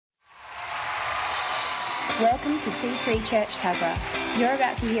Welcome to C3 Church Tuggerah. You're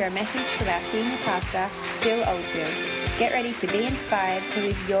about to hear a message from our senior pastor, Phil Oldfield. Get ready to be inspired to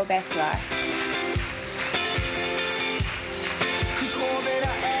live your best life. 'Cause all that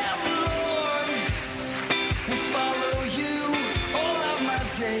I am, Lord, will follow you all of my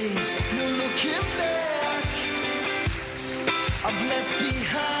days. No looking back, I've left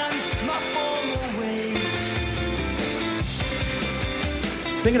behind my former ways.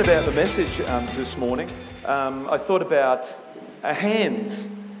 Thinking about the message this morning, I thought about hands,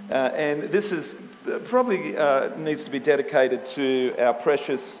 and this is probably needs to be dedicated to our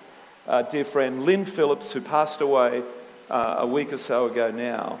precious dear friend Lynn Phillips, who passed away a week or so ago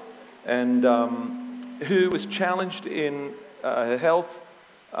now, and who was challenged in her health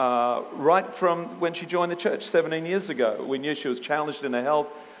right from when she joined the church 17 years ago. We knew she was challenged in her health,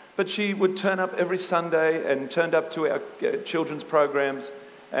 but she would turn up every Sunday and turned up to our children's programs.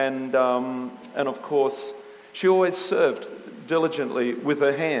 And of course, she always served diligently with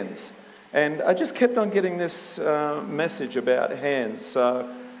her hands. And I just kept on getting this message about hands. So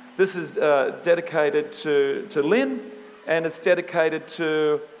this is dedicated to Lynn, and it's dedicated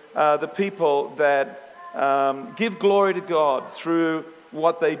to the people that give glory to God through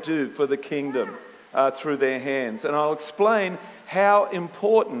what they do for the kingdom through their hands. And I'll explain how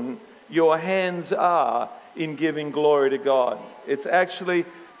important your hands are in giving glory to God. It's actually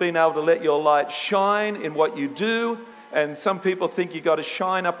being able to let your light shine in what you do. And some people think you got to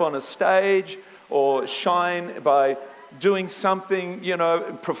shine up on a stage or shine by doing something,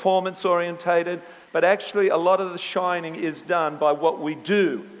 performance orientated. But actually a lot of the shining is done by what we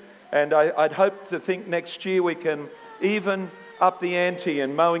do. And I'd hope to think next year we can even up the ante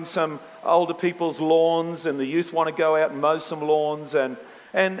and mowing some older people's lawns, and the youth want to go out and mow some lawns and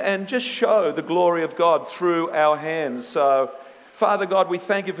just show the glory of God through our hands. So Father God, we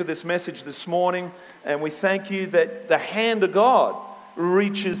thank you for this message this morning, and we thank you that the hand of God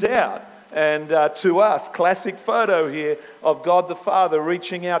reaches out and to us. Classic photo here of God the Father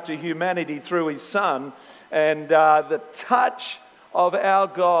reaching out to humanity through his Son, and the touch of our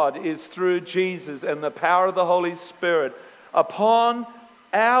God is through Jesus and the power of the Holy Spirit upon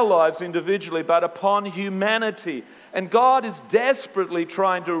our lives individually, but upon humanity. And God is desperately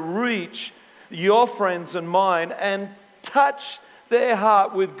trying to reach your friends and mine and touch their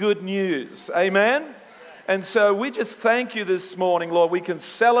heart with good news. Amen? And so we just thank you this morning, Lord. We can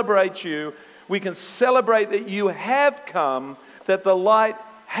celebrate you. We can celebrate that you have come, that the light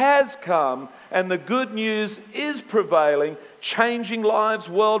has come, and the good news is prevailing, changing lives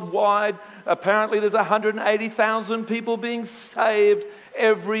worldwide. Apparently there's 180,000 people being saved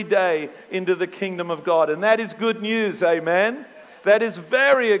every day into the kingdom of God. And that is good news. Amen? That is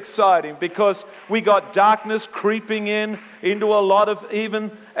very exciting, because we got darkness creeping into a lot of even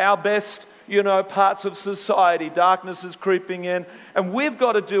our best, parts of society. Darkness is creeping in, and we've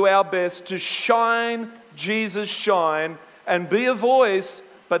got to do our best to shine Jesus shine and be a voice,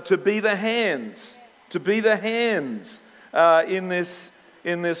 but to be the hands, in this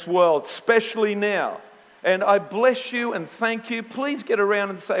world, especially now. And I bless you and thank you. Please get around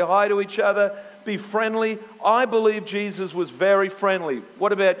and say hi to each other. Be friendly. I believe Jesus was very friendly.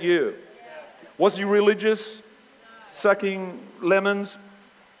 What about you? Was he religious? Sucking lemons?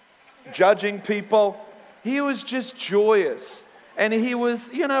 Judging people? He was just joyous. And he was,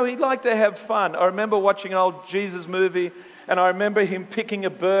 he liked to have fun. I remember watching an old Jesus movie, and I remember him picking a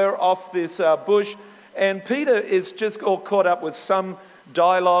burr off this bush, and Peter is just all caught up with some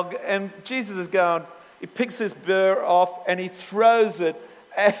dialogue, and Jesus is going, he picks this burr off and he throws it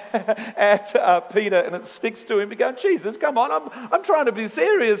at Peter, and it sticks to him. He goes, Jesus, come on, I'm trying to be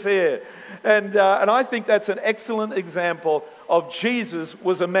serious here. And I think that's an excellent example of Jesus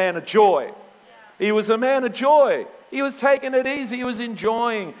was a man of joy. He was a man of joy. He was taking it easy. He was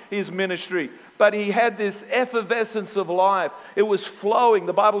enjoying his ministry. But he had this effervescence of life. It was flowing.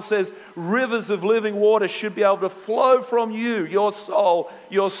 The Bible says rivers of living water should be able to flow from you, your soul,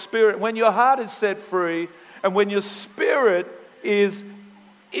 your spirit. When your heart is set free and when your spirit is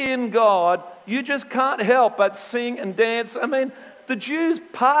in God, you just can't help but sing and dance. I mean, the Jews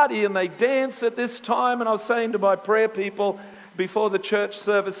party and they dance at this time. And I was saying to my prayer people before the church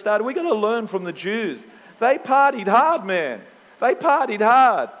service started, we're going to learn from the Jews. They partied hard, man. They partied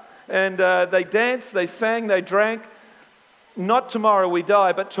hard. And they danced, they sang, they drank. Not tomorrow we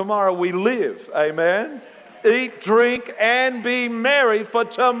die, but tomorrow we live. Amen? Eat, drink, and be merry, for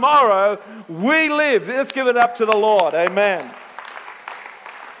tomorrow we live. Let's give it up to the Lord. Amen.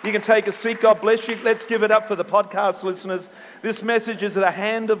 You can take a seat. God bless you. Let's give it up for the podcast listeners. This message is the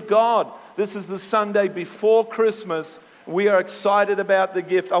hand of God. This is the Sunday before Christmas. We are excited about the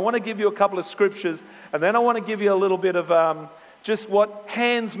gift. I want to give you a couple of scriptures, and then I want to give you a little bit of just what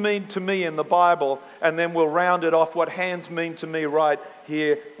hands mean to me in the Bible, and then we'll round it off what hands mean to me right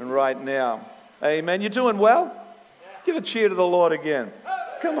here and right now. Amen. You doing well? Give a cheer to the Lord again.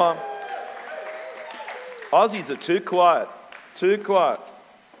 Come on. Aussies are too quiet. Too quiet.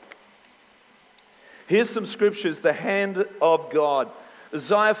 Here's some scriptures, the hand of God.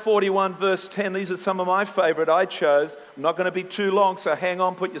 Isaiah 41 verse 10. These are some of my favorite I chose. I'm not going to be too long, so hang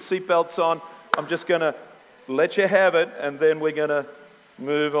on, put your seatbelts on. I'm just going to let you have it, and then we're going to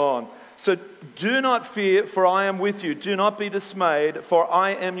move on. So do not fear, for I am with you. Do not be dismayed, for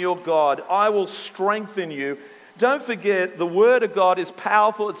I am your God. I will strengthen you. Don't forget, the Word of God is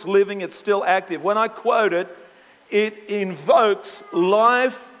powerful, it's living, it's still active. When I quote it, it invokes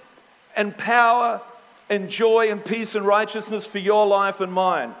life and power and joy and peace and righteousness for your life and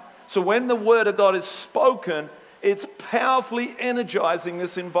mine. So when the Word of God is spoken, it's powerfully energizing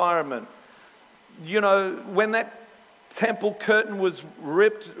this environment. You know, when that temple curtain was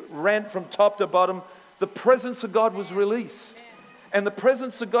rent from top to bottom, the presence of God was released. And the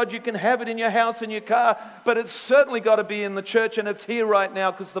presence of God, you can have it in your house, in your car, but it's certainly got to be in the church, and it's here right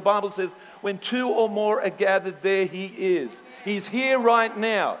now, because the Bible says, when two or more are gathered, there He is. He's here right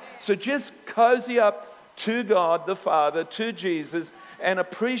now. So just cozy up to God the Father, to Jesus, and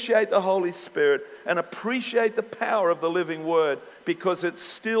appreciate the Holy Spirit, and appreciate the power of the living Word, because it's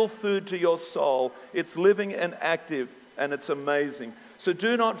still food to your soul. It's living and active, and it's amazing. So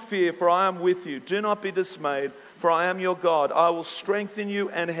do not fear, for I am with you. Do not be dismayed, for I am your God. I will strengthen you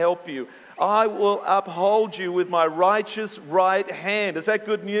and help you. I will uphold you with my righteous right hand. Is that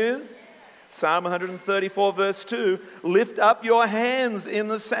good news? Psalm 134 verse 2, lift up your hands in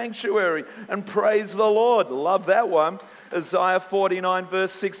the sanctuary and praise the Lord. Love that one. Isaiah 49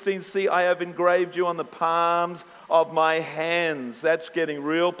 verse 16, see, I have engraved you on the palms of my hands. That's getting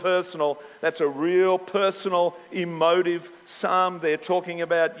real personal. That's a real personal, emotive psalm there, talking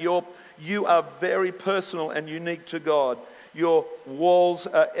about you are very personal and unique to God. Your walls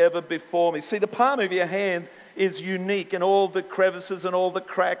are ever before me. See, the palm of your hands is unique, and all the crevices and all the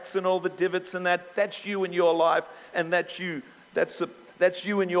cracks and all the divots and that's you in your life, and that's you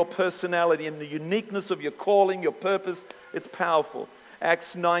and your personality and the uniqueness of your calling, your purpose. It's powerful.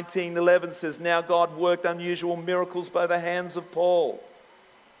 Acts 19:11 says, now God worked unusual miracles by the hands of Paul.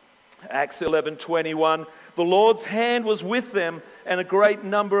 Acts 11:21, the Lord's hand was with them, and a great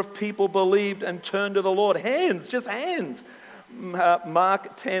number of people believed and turned to the Lord. Hands, just hands.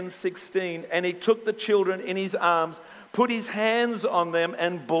 Mark 10:16, and he took the children in his arms, put his hands on them,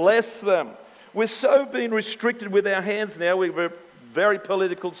 and blessed them. We're so being restricted with our hands now. We're a very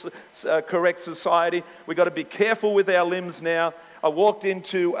political correct society. We've got to be careful with our limbs now. I walked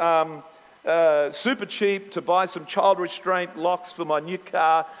into Super Cheap to buy some child restraint locks for my new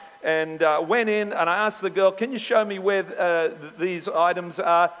car, and went in and I asked the girl, can you show me where these items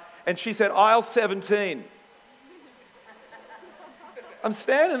are? And she said, aisle 17. I'm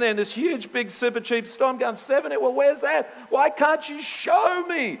standing there in this huge, big, Super Cheap store. I'm going, 70? Well, where's that? Why can't you show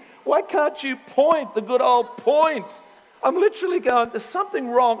me? Why can't you point, the good old point? I'm literally going, there's something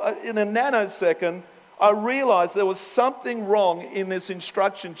wrong. In a nanosecond, I realized there was something wrong in this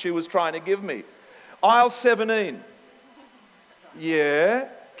instruction she was trying to give me. Aisle 17. Yeah.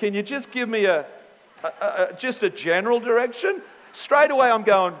 Can you just give me just a general direction? Straight away I'm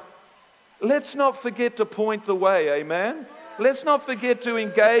going, let's not forget to point the way, amen? Let's not forget to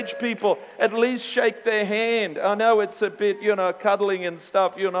engage people, at least shake their hand. I know it's a bit, cuddling and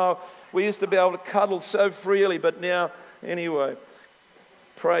stuff, We used to be able to cuddle so freely, but now, anyway,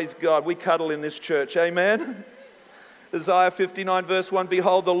 praise God, we cuddle in this church, amen? Isaiah 59 verse 1,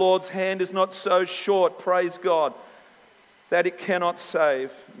 behold, the Lord's hand is not so short, praise God, that it cannot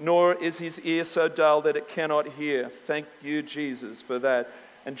save, nor is his ear so dull that it cannot hear. Thank you, Jesus, for that.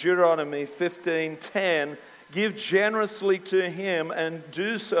 And Deuteronomy 15:10, give generously to him and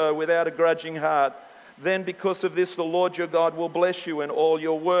do so without a grudging heart. Then because of this, the Lord your God will bless you in all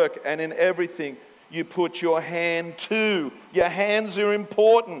your work and in everything you put your hand to. Your hands are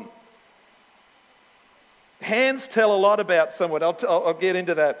important. Hands tell a lot about someone. I'll get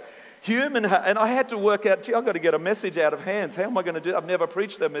into that. And I had to work out, I've got to get a message out of hands. How am I going to do it? I've never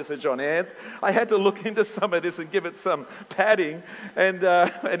preached a message on hands. I had to look into some of this and give it some padding. And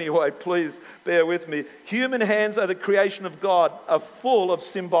anyway, please bear with me. Human hands are the creation of God, are full of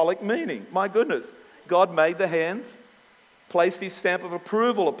symbolic meaning. My goodness. God made the hands, placed his stamp of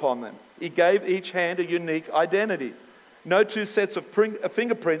approval upon them. He gave each hand a unique identity. No two sets of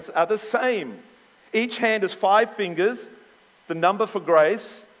fingerprints are the same. Each hand has 5 fingers, the number for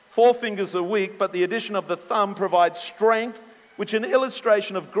grace, 4 fingers are weak, but the addition of the thumb provides strength, which is an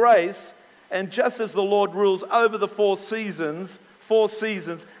illustration of grace. And just as the Lord rules over the 4 seasons,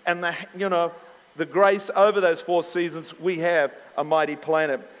 and the grace over those 4 seasons, we have a mighty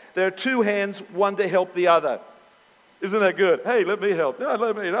planet. There are 2 hands, one to help the other. Isn't that good? Hey, let me help. No,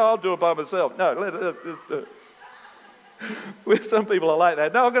 I'll do it by myself. No, let's do it. Some people are like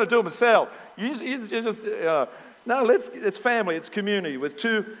that. No, I'm going to do it myself. It's family, it's community. With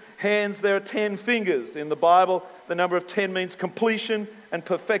 2 hands, there are 10 fingers. In the Bible, the number of 10 means completion and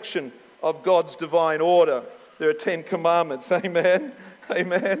perfection of God's divine order. There are 10 commandments. Amen.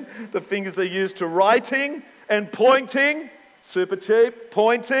 Amen. The fingers are used to writing and pointing, super cheap,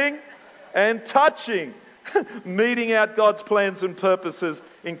 pointing and touching, meeting out God's plans and purposes,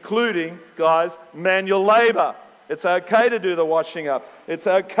 including, guys, manual labor. It's okay to do the washing up. It's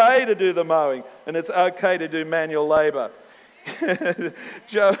okay to do the mowing. And it's okay to do manual labor.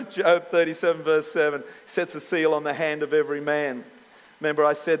 Job 37 verse 7 sets a seal on the hand of every man. Remember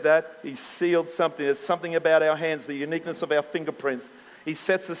I said that? He sealed something. There's something about our hands, the uniqueness of our fingerprints. He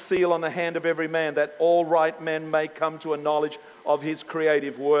sets a seal on the hand of every man that all right men may come to a knowledge of his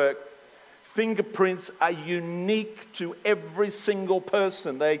creative work. Fingerprints are unique to every single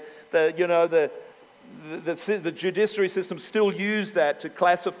person. The judiciary system still use that to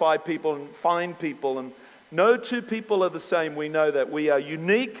classify people and find people. And no 2 people are the same. We know that we are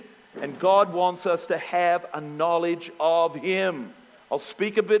unique, and God wants us to have a knowledge of Him. I'll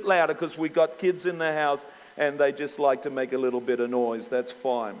speak a bit louder because we've got kids in the house and they just like to make a little bit of noise. That's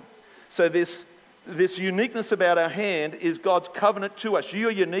fine. So this uniqueness about our hand is God's covenant to us.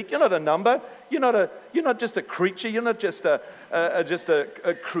 You're unique. You're not a number. You're not just a creature. You're not just a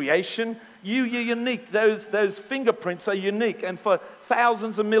creation. You're unique. Those fingerprints are unique, and for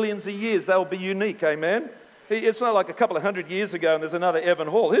thousands of millions of years they'll be unique. Amen. It's not like a couple of 100 years ago and there's another Evan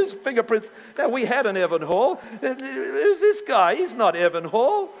Hall. Whose fingerprints? No, we had an Evan Hall. Who's this guy? He's not Evan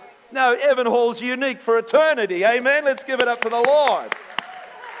Hall. No, Evan Hall's unique for eternity. Amen. Let's give it up for the Lord.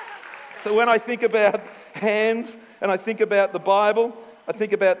 So when I think about hands and I think about the Bible, I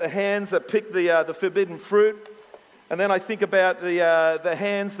think about the hands that picked the forbidden fruit. And then I think about the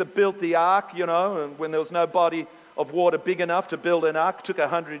hands that built the ark, and when there was no body of water big enough to build an ark. It took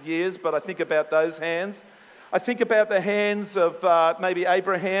 100 years, but I think about those hands. I think about the hands of maybe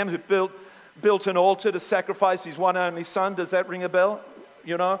Abraham, who built an altar to sacrifice his one only son. Does that ring a bell?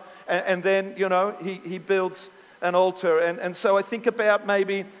 And then, he builds an altar. And so I think about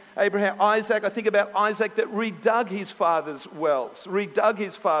maybe Abraham, Isaac. I think about Isaac that redug his father's wells.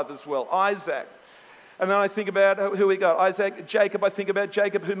 Isaac. And then I think about who we got. Isaac, Jacob. I think about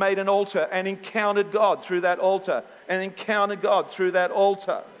Jacob, who made an altar and encountered God through that altar.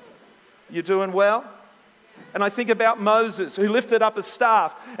 You doing well? And I think about Moses, who lifted up a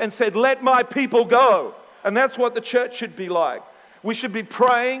staff and said, "Let my people go." And that's what the church should be like. We should be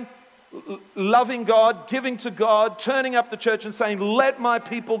praying, loving God, giving to God, turning up the church and saying, "Let my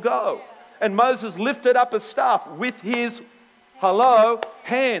people go." And Moses lifted up a staff with his,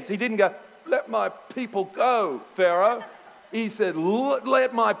 hands. He didn't go, "Let my people go, Pharaoh." He said,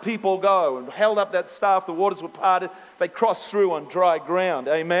 "Let my people go," and held up that staff. The waters were parted. They crossed through on dry ground.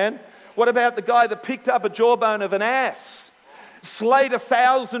 Amen. What about the guy that picked up a jawbone of an ass? Slayed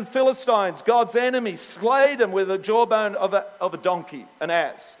 1,000 Philistines, God's enemies. Slayed them with a jawbone of a donkey, an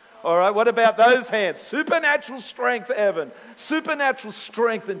ass. All right, what about those hands? Supernatural strength, Evan. Supernatural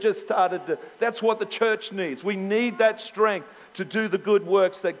strength, and just started to... That's what the church needs. We need that strength to do the good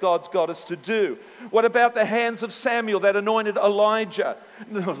works that God's got us to do. What about the hands of Samuel that anointed anointed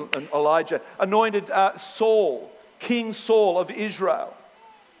Saul, King Saul of Israel?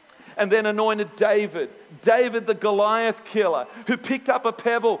 And then anointed David the Goliath killer, who picked up a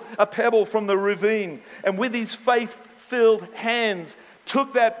pebble from the ravine, and with his faith-filled hands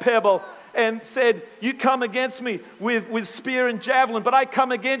took that pebble and said, "You come against me with spear and javelin, but I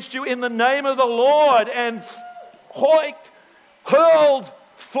come against you in the name of the Lord," and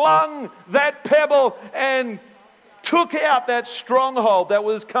flung that pebble and took out that stronghold that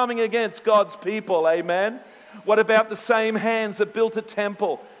was coming against God's people. Amen. What about the same hands that built a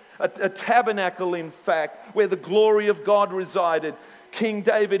temple? A tabernacle, in fact, where the glory of God resided. King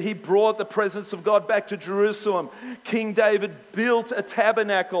David, he brought the presence of God back to Jerusalem. King David built a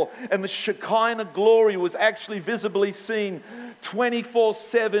tabernacle, and the Shekinah glory was actually visibly seen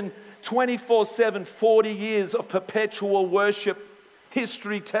 24/7, 40 years of perpetual worship.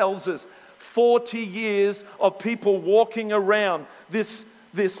 History tells us 40 years of people walking around this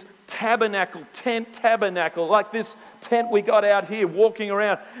this tent tabernacle, like this tent we got out here walking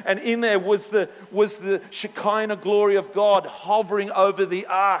around, and in there was the Shekinah glory of God hovering over the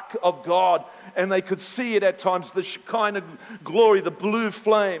ark of God, and they could see it at times, the Shekinah glory, the blue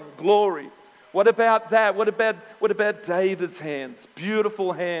flame glory. What about that? What about David's hands?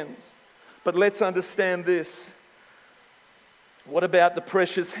 Beautiful hands. But let's understand this. What about the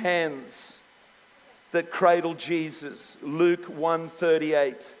precious hands that cradled Jesus? Luke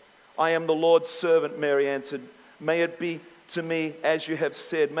 1:38. I am the Lord's servant, Mary answered. May it be to me as you have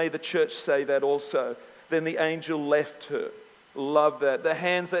said. May the church say that also. Then the angel left her. Love that. The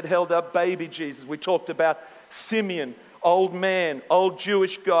hands that held up baby Jesus. We talked about Simeon, old man, old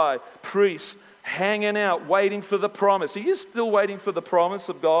Jewish guy, priest, hanging out, waiting for the promise. Are you still waiting for the promise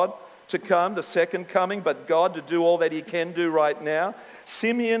of God to come, the second coming, but God to do all that he can do right now?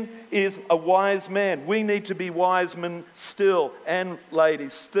 Simeon is a wise man. We need to be wise men still, and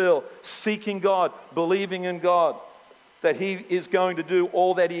ladies still, seeking God, believing in God, that he is going to do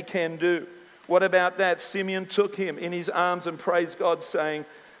all that he can do. What about that? Simeon took him in his arms and praised God, saying,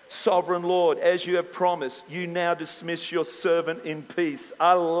 Sovereign Lord, as you have promised, you now dismiss your servant in peace.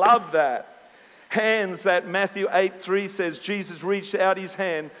 I love that. Hands that Matthew 8:3 says, Jesus reached out his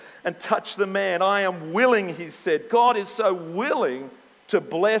hand and touched the man. I am willing, he said. God is so willing to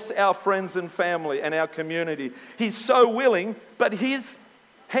bless our friends and family and our community. He's so willing, but his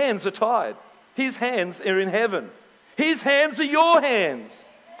hands are tied. His hands are in heaven. His hands are your hands.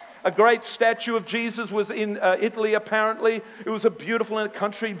 A great statue of Jesus was in Italy, apparently. It was a beautiful in a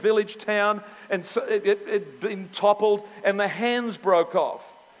country village town, and so it had been toppled, and the hands broke off.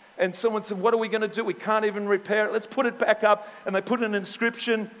 And someone said, what are we going to do? We can't even repair it. Let's put it back up. And they put an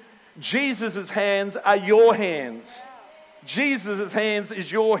inscription, Jesus' hands are your hands. Jesus' hands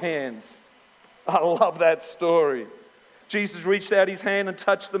is your hands. I love that story. Jesus reached out his hand and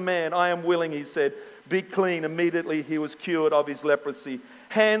touched the man. I am willing, he said. Be clean. Immediately he was cured of his leprosy.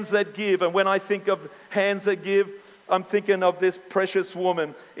 Hands that give. And when I think of hands that give, I'm thinking of this precious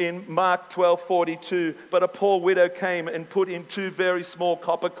woman in Mark 12:42. But a poor widow came and put in 2 very small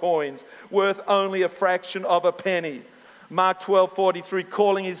copper coins, worth only a fraction of a penny. Mark 12:43,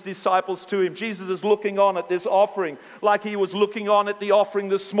 calling his disciples to him. Jesus is looking on at this offering like he was looking on at the offering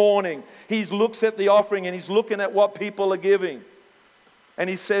this morning. He looks at the offering and he's looking at what people are giving. And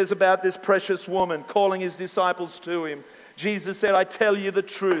he says about this precious woman, calling his disciples to him, Jesus said, I tell you the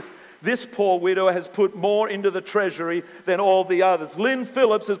truth. This poor widow has put more into the treasury than all the others. Lynn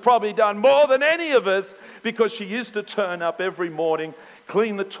Phillips has probably done more than any of us because she used to turn up every morning,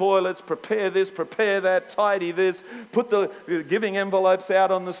 clean the toilets, prepare this, prepare that, tidy this, put the giving envelopes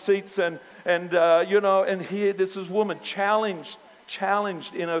out on the seats, and here this is woman challenged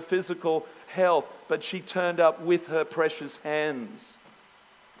in her physical health, but she turned up with her precious hands.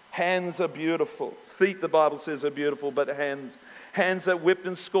 Hands are beautiful. Feet, the Bible says, are beautiful, but hands that whipped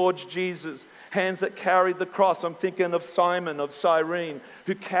and scourged Jesus. Hands that carried the cross. I'm thinking of Simon of Cyrene,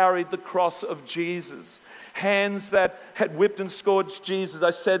 who carried the cross of Jesus. Hands that had whipped and scourged Jesus.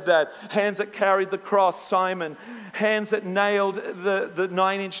 I said that. Hands that carried the cross, Simon. Hands that nailed the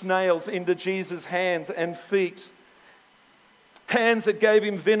 9-inch nails into Jesus' hands and feet. Hands that gave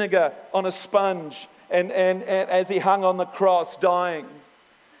him vinegar on a sponge and as he hung on the cross, dying.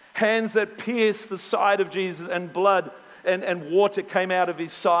 Hands that pierced the side of Jesus and blood and water came out of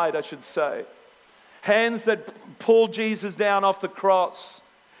his side, I should say. Hands that pulled Jesus down off the cross,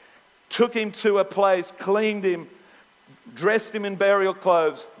 took him to a place, cleaned him, dressed him in burial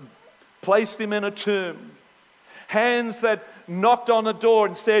clothes, placed him in a tomb. Hands that knocked on the door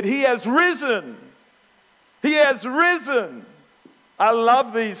and said, He has risen. He has risen. I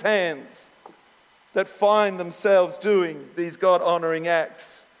love these hands that find themselves doing these God-honoring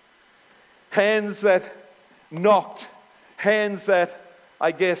acts. Hands that knocked. Hands that,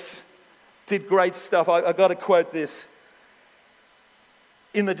 I guess, did great stuff. I got to quote this.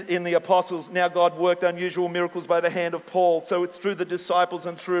 In the apostles, now God worked unusual miracles by the hand of Paul. So it's through the disciples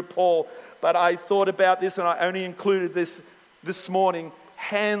and through Paul. But I thought about this and I only included this morning.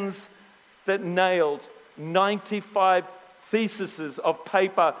 Hands that nailed 95 theses of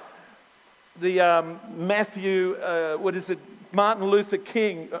paper. The Martin Luther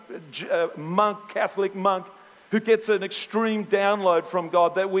King, Catholic monk, who gets an extreme download from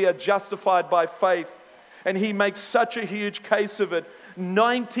God that we are justified by faith. And he makes such a huge case of it.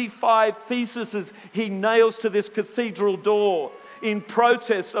 95 theses he nails to this cathedral door in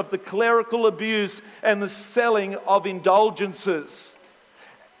protest of the clerical abuse and the selling of indulgences,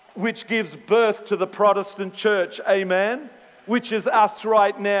 which gives birth to the Protestant church. Amen? Which is us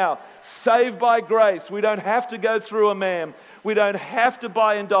right now. Saved by grace. We don't have to go through a man. We don't have to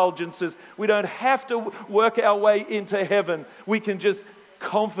buy indulgences. We don't have to work our way into heaven. We can just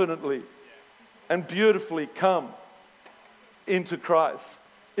confidently and beautifully come into Christ.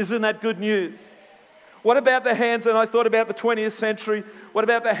 Isn't that good news? What about the hands? And I thought about the 20th century. What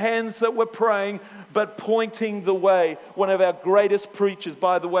about the hands that were praying but pointing the way? One of our greatest preachers,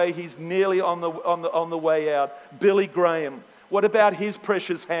 by the way, he's nearly on the way out, Billy Graham. What about his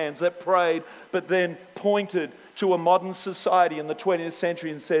precious hands that prayed but then pointed to a modern society in the 20th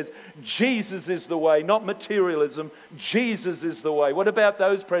century and says, Jesus is the way, not materialism. Jesus is the way. What about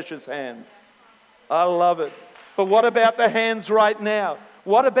those precious hands? I love it. But what about the hands right now?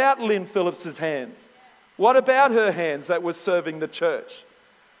 What about Lynn Phillips's hands? What about her hands that were serving the church?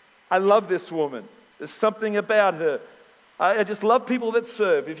 I love this woman. There's something about her. I just love people that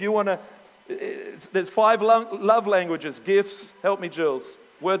serve. If you want to, there's 5 love languages. Gifts, help me, Jules.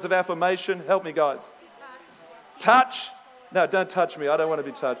 Words of affirmation, help me, guys. Touch. No, don't touch me. I don't want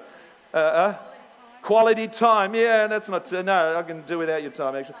to be touched. Quality time. Yeah, that's not, no, I can do without your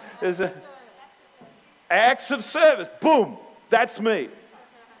time, actually. There's acts of service. Boom. That's me.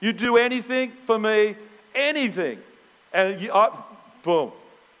 You do anything for me, anything. And boom.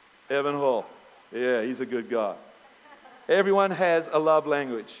 Evan Hall. Yeah, he's a good guy. Everyone has a love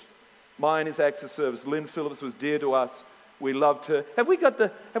language. Mine is acts of service. Lynn Phillips was dear to us. We loved her. Have we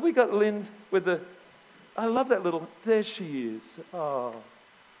got Lynn with the, I love that little, there she is. Oh,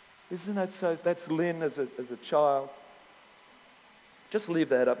 isn't that so? That's Lynn as a child. Just leave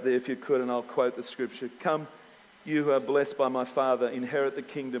that up there if you could, and I'll quote the scripture. Come, you who are blessed by my Father, inherit the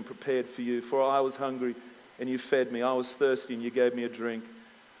kingdom prepared for you. For I was hungry, and you fed me. I was thirsty, and you gave me a drink.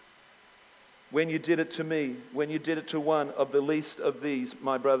 When you did it to me, when you did it to one of the least of these,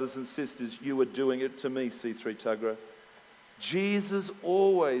 my brothers and sisters, you were doing it to me, C3 Tuggerah. Jesus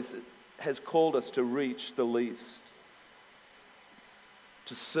always has called us to reach the least,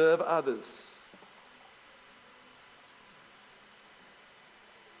 to serve others.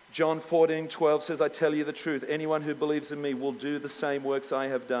 John 14:12 says, I tell you the truth, anyone who believes in me will do the same works I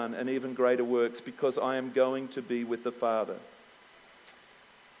have done and even greater works, because I am going to be with the Father.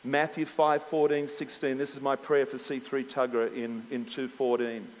 Matthew 5:14-16, this is my prayer for C3 Tuggerah in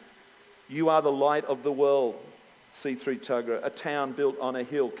 2:14. You are the light of the world, C3 Tuggerah. A town built on a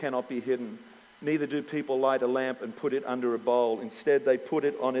hill cannot be hidden. Neither do people light a lamp and put it under a bowl. Instead, they put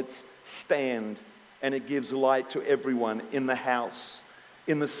it on its stand, and it gives light to everyone in the house.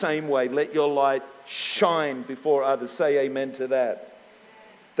 In the same way, let your light shine before others. Say amen to that.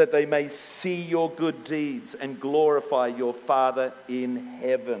 That they may see your good deeds and glorify your Father in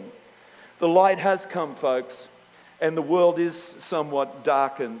heaven. The light has come, folks, and the world is somewhat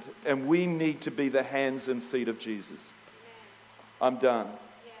darkened, and we need to be the hands and feet of Jesus. I'm done.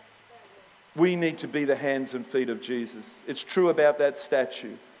 We need to be the hands and feet of Jesus. It's true about that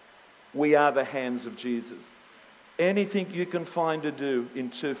statue. We are the hands of Jesus. Anything you can find to do in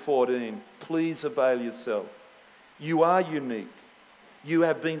 2:14, please avail yourself. You are unique. You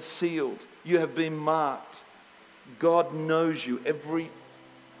have been sealed. You have been marked. God knows you.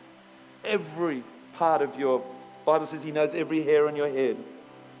 Every part of your, Bible says He knows every hair on your head.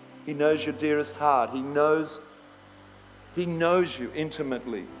 He knows your dearest heart. He knows you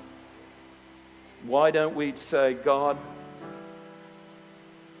intimately. Why don't we say, God,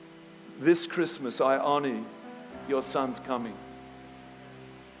 this Christmas I honor your Son's coming.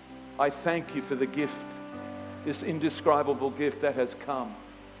 I thank you for the gift, this indescribable gift that has come,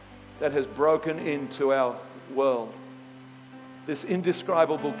 that has broken into our world. This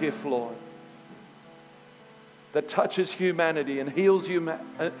indescribable gift, Lord, that touches humanity and heals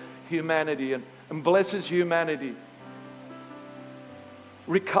humanity and blesses humanity,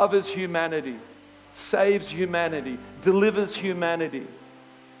 recovers humanity, saves humanity, delivers humanity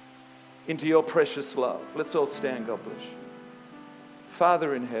into your precious love. Let's all stand, God bless you.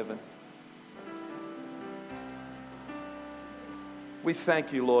 Father in heaven, we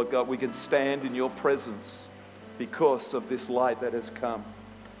thank you, Lord God, we can stand in your presence because of this light that has come.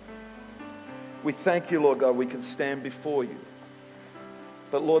 We thank you, Lord God, we can stand before you.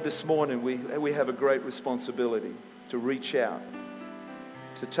 But Lord, this morning we have a great responsibility to reach out,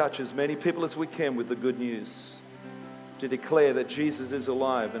 to touch as many people as we can with the good news, to declare that Jesus is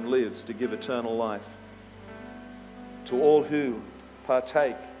alive and lives to give eternal life. To all who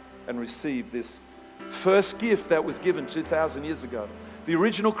partake and receive this first gift that was given 2,000 years ago, the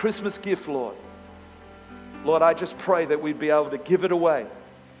original Christmas gift, Lord. Lord, I just pray that we'd be able to give it away,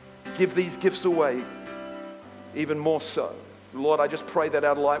 give these gifts away even more so. Lord, I just pray that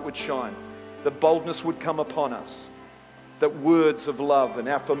our light would shine, that boldness would come upon us, that words of love and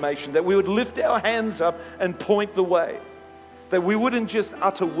affirmation, that we would lift our hands up and point the way. That we wouldn't just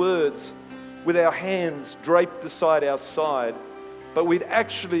utter words with our hands draped beside our side, but we'd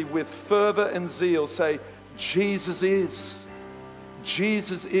actually, with fervor and zeal, say, Jesus is.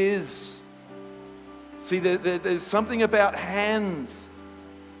 Jesus is. See, there's something about hands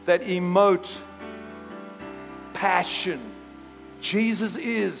that emote passion. Jesus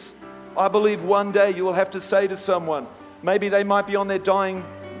is. I believe one day you will have to say to someone, maybe they might be on their dying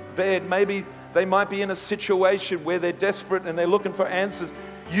bed, maybe they might be in a situation where they're desperate and they're looking for answers.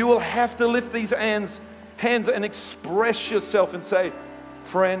 You will have to lift these hands and express yourself and say,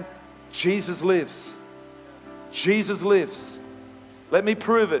 friend, Jesus lives. Jesus lives. Let me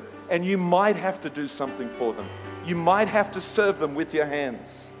prove it. And you might have to do something for them. You might have to serve them with your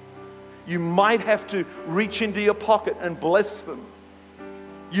hands. You might have to reach into your pocket and bless them.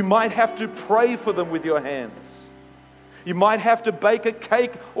 You might have to pray for them with your hands. You might have to bake a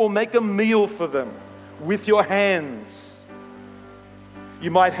cake or make a meal for them with your hands. You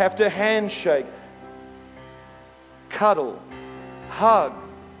might have to handshake, cuddle, hug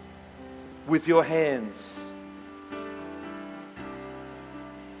with your hands.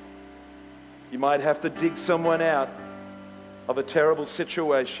 You might have to dig someone out of a terrible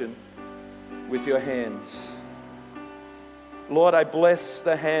situation with your hands. Lord, I bless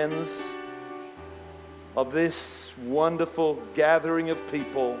the hands of this wonderful gathering of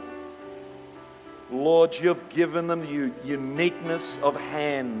people. Lord, you've given them the uniqueness of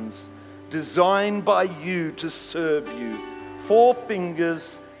hands, designed by you to serve you. 4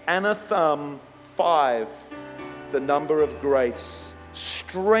 fingers and a thumb, 5, the number of grace.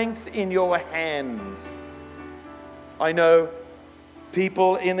 Strength in your hands. I know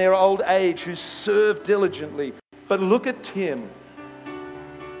people in their old age who serve diligently. But look at Tim.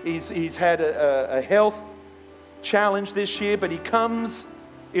 He's had a health challenge this year, but he comes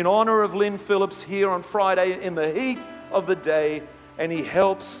in honor of Lynn Phillips here on Friday in the heat of the day, and he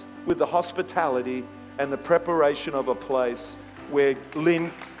helps with the hospitality and the preparation of a place where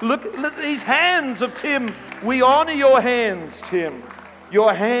Lynn... Look at these hands of Tim. We honor your hands, Tim.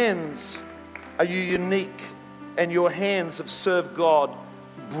 Your hands are unique, and your hands have served God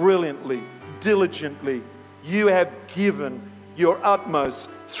brilliantly, diligently. You have given your utmost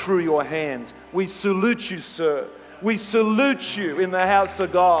through your hands. We salute you, sir. We salute you in the house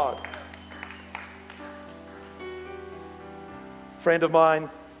of God. A friend of mine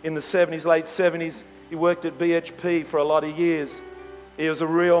in the 70s, late 70s, he worked at BHP for a lot of years. He was a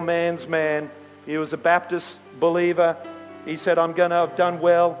real man's man. He was a Baptist believer. He said, I've done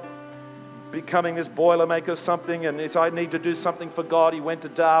well becoming this Boilermaker or something, and I need to do something for God. He went to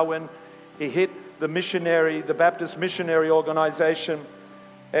Darwin. He hit the Baptist missionary organization,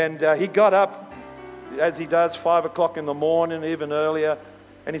 and he got up, as he does, 5 o'clock in the morning, even earlier,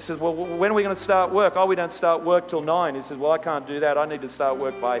 and he says, well, when are we going to start work? Oh, we don't start work till 9. He says, well, I can't do that. I need to start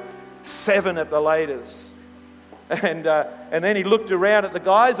work by 7 at the latest. And then he looked around at the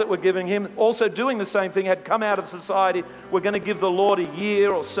guys that were giving him, also doing the same thing, had come out of society, were going to give the Lord a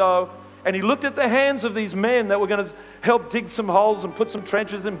year or so. And he looked at the hands of these men that were going to help dig some holes and put some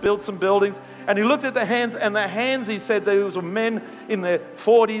trenches and build some buildings. And he looked at the hands, he said there were men in their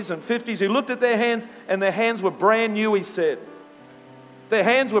 40s and 50s. He looked at their hands, and their hands were brand new, he said. Their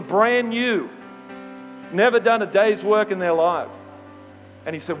hands were brand new. Never done a day's work in their life.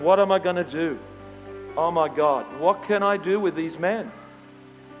 And he said, what am I going to do? Oh my God, what can I do with these men?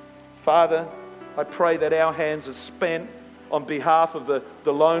 Father, I pray that our hands are spent on behalf of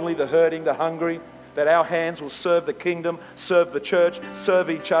the lonely, the hurting, the hungry, that our hands will serve the kingdom, serve the church, serve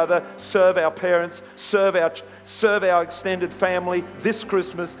each other, serve our parents, serve our extended family this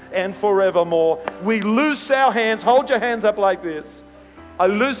Christmas and forevermore. We loose our hands. Hold your hands up like this. I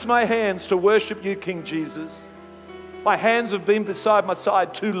loose my hands to worship you, King Jesus. My hands have been beside my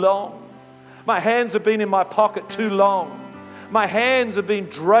side too long. My hands have been in my pocket too long. My hands have been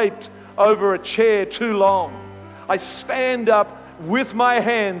draped over a chair too long. I stand up with my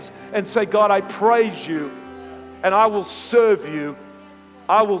hands and say, God, I praise you, and I will serve you.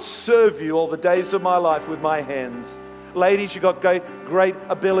 I will serve you all the days of my life with my hands. Ladies, you've got great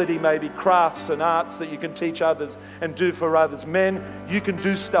ability, maybe crafts and arts that you can teach others and do for others. Men, you can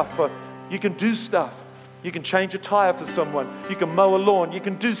do stuff. You can change a tire for someone. You can mow a lawn. You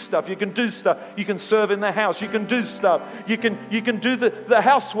can do stuff. You can serve in the house. You can do stuff. You can do the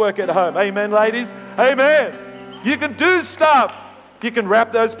housework at home. Amen, ladies? Amen. You can do stuff. You can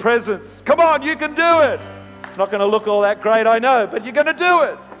wrap those presents. Come on, you can do it. It's not going to look all that great, I know, but you're going to do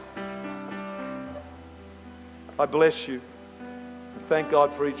it. I bless you. And thank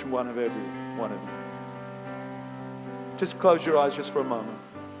God for each and one of every one of you. Just close your eyes just for a moment.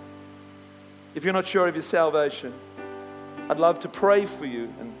 If you're not sure of your salvation, I'd love to pray for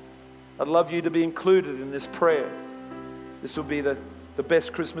you, and I'd love you to be included in this prayer. This will be the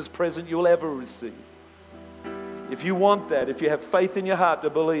best Christmas present you'll ever receive. If you want that, if you have faith in your heart to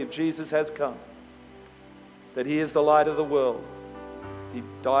believe Jesus has come, that He is the light of the world, He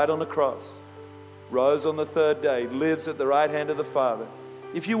died on the cross, rose on the third day, lives at the right hand of the Father.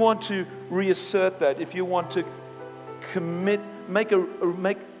 If you want to reassert that, if you want to commit, make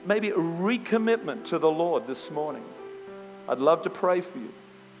maybe a recommitment to the Lord this morning, I'd love to pray for you.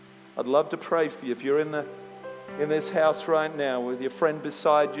 I'd love to pray for you. If you're in this house right now with your friend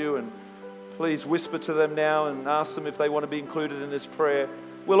beside you, and please whisper to them now and ask them if they want to be included in this prayer.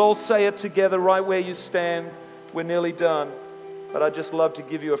 We'll all say it together right where you stand. We're nearly done. But I'd just love to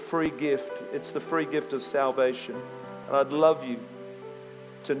give you a free gift. It's the free gift of salvation. And I'd love you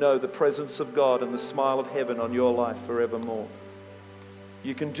to know the presence of God and the smile of heaven on your life forevermore.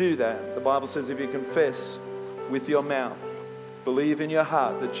 You can do that. The Bible says if you confess with your mouth, believe in your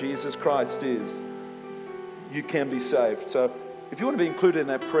heart that Jesus Christ is, you can be saved. So if you want to be included in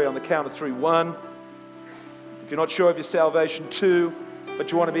that prayer on the count of 3, 1, if you're not sure of your salvation, 2,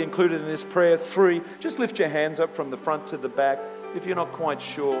 but you want to be included in this prayer, 3, just lift your hands up from the front to the back. If you're not quite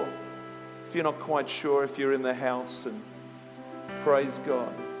sure, if you're in the house, and praise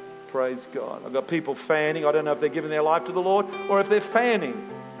God. Praise God. I've got people fanning. I don't know if they're giving their life to the Lord or if they're fanning.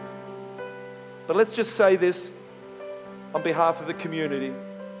 But let's just say this on behalf of the community,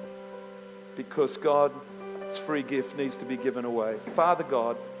 because God's free gift needs to be given away. Father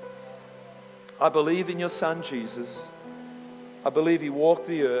God, I believe in your Son Jesus. I believe He walked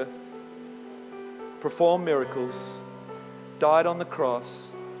the earth, performed miracles, died on the cross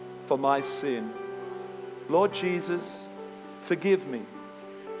for my sin. Lord Jesus, forgive me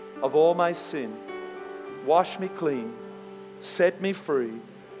of all my sin. Wash me clean. Set me free.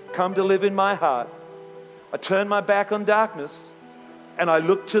 Come to live in my heart. I turn my back on darkness and I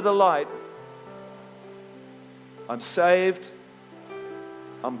look to the light. I'm saved.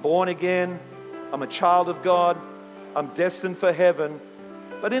 I'm born again. I'm a child of God. I'm destined for heaven.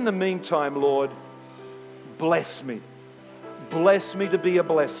 But in the meantime, Lord, bless me. Bless me to be a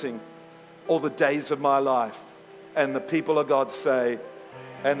blessing all the days of my life. And the people of God say,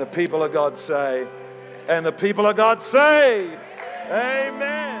 and the people of God say, and the people of God say,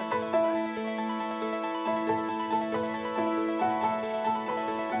 Amen.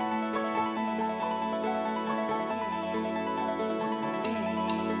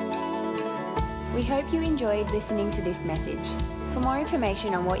 We hope you enjoyed listening to this message. For more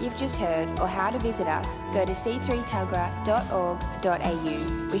information on what you've just heard or how to visit us, go to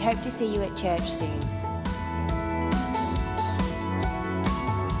c3tuggerah.org.au. We hope to see you at church soon.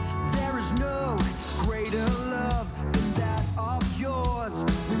 There is no greater love than that of yours.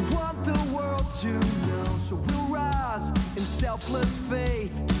 We want the world to know, so we'll rise in selfless